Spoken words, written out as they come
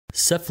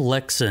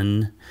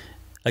Cephalexin,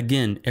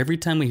 again, every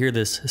time we hear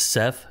this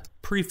ceph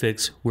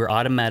prefix, we're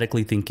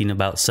automatically thinking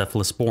about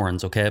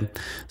cephalosporins, okay?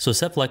 So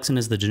Cephalexin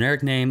is the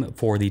generic name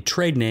for the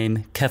trade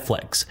name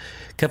Keflex.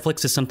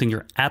 Keflex is something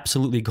you're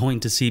absolutely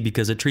going to see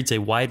because it treats a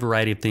wide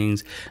variety of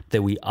things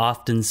that we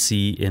often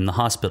see in the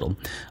hospital,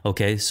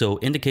 okay? So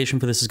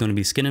indication for this is going to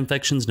be skin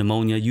infections,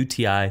 pneumonia,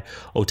 UTI,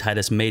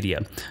 otitis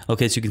media.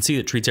 Okay, so you can see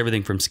it treats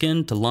everything from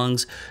skin to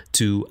lungs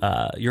to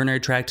urinary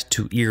tract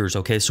to ears,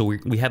 okay? So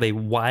we have a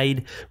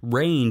wide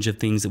range of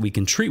things that we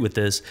can treat with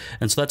this,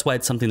 and so that's why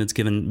it's something that's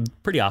given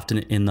pretty often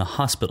in the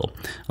hospital.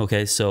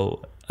 Okay,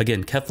 so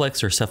again,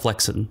 Keflex or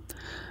Cephalexin.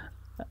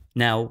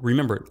 Now,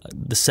 remember,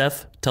 the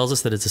ceph tells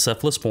us that it's a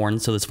cephalosporin,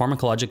 so this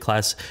pharmacologic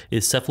class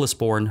is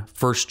cephalosporin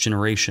first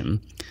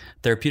generation.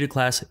 Therapeutic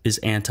class is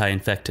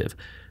anti-infective.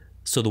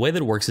 So the way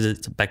that it works is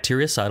it's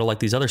bactericidal like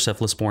these other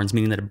cephalosporins,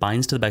 meaning that it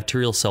binds to the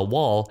bacterial cell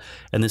wall,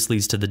 and this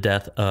leads to the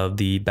death of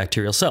the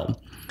bacterial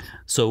cell.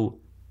 So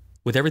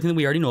with everything that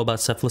we already know about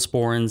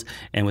cephalosporins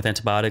and with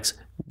antibiotics,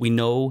 we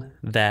know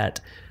that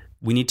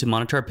we need to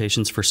monitor our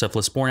patients for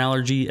cephalosporin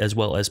allergy as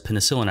well as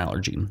penicillin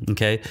allergy,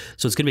 okay?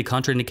 So it's going to be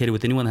contraindicated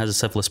with anyone that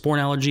has a cephalosporin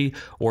allergy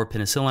or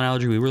penicillin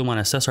allergy. We really want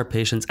to assess our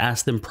patients,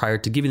 ask them prior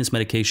to giving this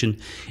medication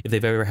if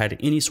they've ever had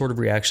any sort of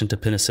reaction to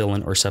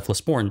penicillin or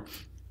cephalosporin.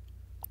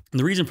 And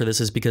the reason for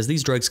this is because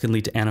these drugs can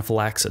lead to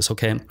anaphylaxis,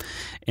 okay?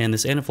 And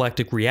this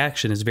anaphylactic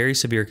reaction is very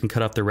severe, can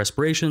cut off their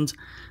respirations,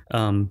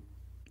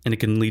 and it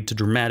can lead to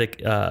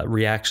dramatic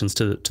reactions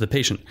to the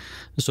patient.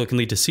 So it can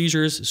lead to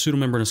seizures,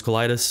 pseudomembranous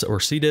colitis or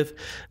C. diff,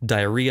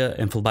 diarrhea,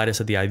 and phlebitis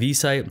at the IV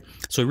site.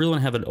 So we really want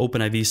to have an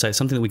open IV site,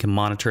 something that we can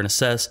monitor and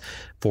assess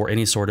for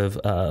any sort of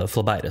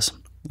phlebitis.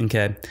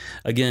 Okay.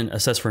 Again,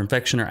 assess for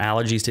infection or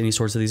allergies to any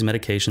sorts of these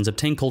medications.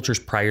 Obtain cultures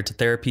prior to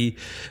therapy.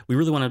 We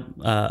really want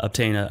to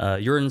obtain a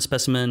urine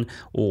specimen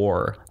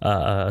or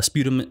a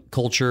sputum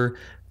culture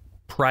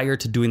prior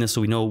to doing this,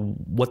 so we know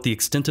what the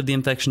extent of the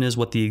infection is,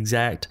 what the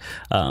exact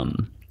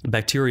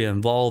bacteria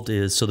involved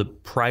is, so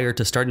that prior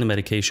to starting the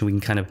medication we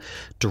can kind of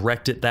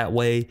direct it that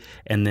way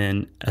and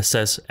then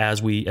assess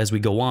as we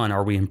go on,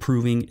 are we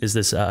improving, is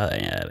this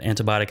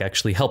antibiotic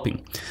actually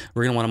helping.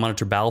 We're going to want to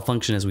monitor bowel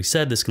function. As we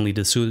said, this can lead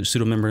to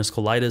pseudomembranous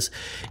colitis.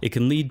 It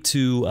can lead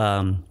to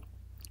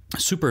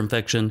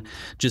superinfection,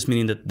 just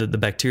meaning that the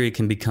bacteria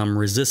can become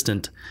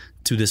resistant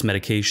to this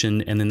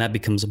medication, and then that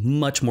becomes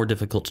much more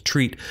difficult to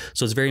treat.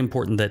 So it's very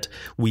important that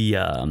we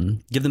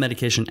give the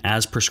medication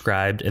as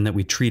prescribed and that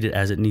we treat it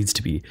as it needs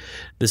to be.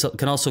 This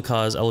can also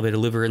cause elevated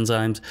liver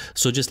enzymes.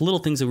 So just little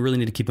things that we really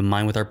need to keep in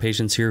mind with our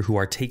patients here who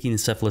are taking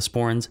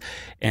cephalosporins,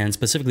 and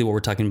specifically what we're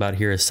talking about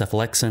here is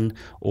Cephalexin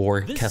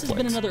or Keflex. This has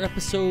been another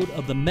episode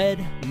of the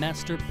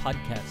MedMaster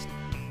Podcast,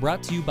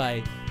 brought to you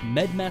by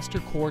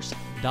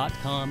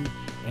medmastercourse.com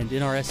and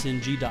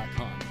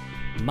nrsng.com.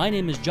 My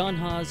name is John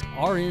Haas,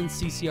 RN,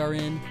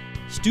 CCRN,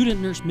 student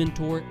nurse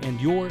mentor,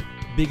 and your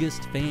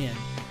biggest fan.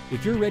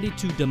 If you're ready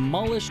to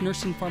demolish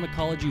nursing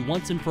pharmacology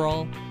once and for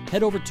all,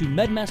 head over to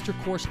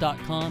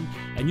medmastercourse.com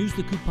and use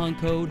the coupon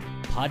code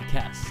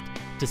PODCAST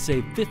to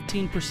save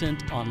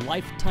 15% on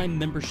lifetime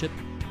membership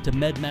to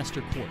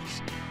MedMaster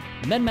Course.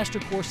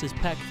 MedMaster Course is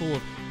packed full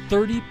of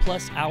 30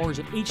 plus hours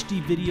of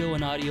HD video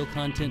and audio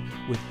content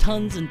with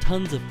tons and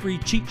tons of free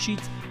cheat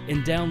sheets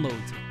and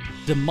downloads.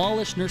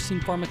 Demolish nursing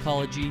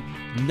pharmacology.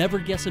 Never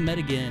guess a med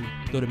again.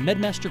 Go to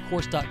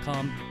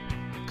medmastercourse.com.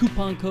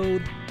 Coupon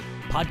code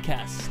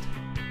PODCAST.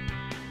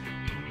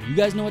 You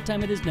guys know what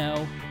time it is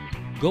now.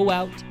 Go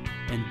out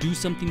and do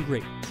something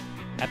great.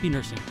 Happy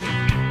nursing.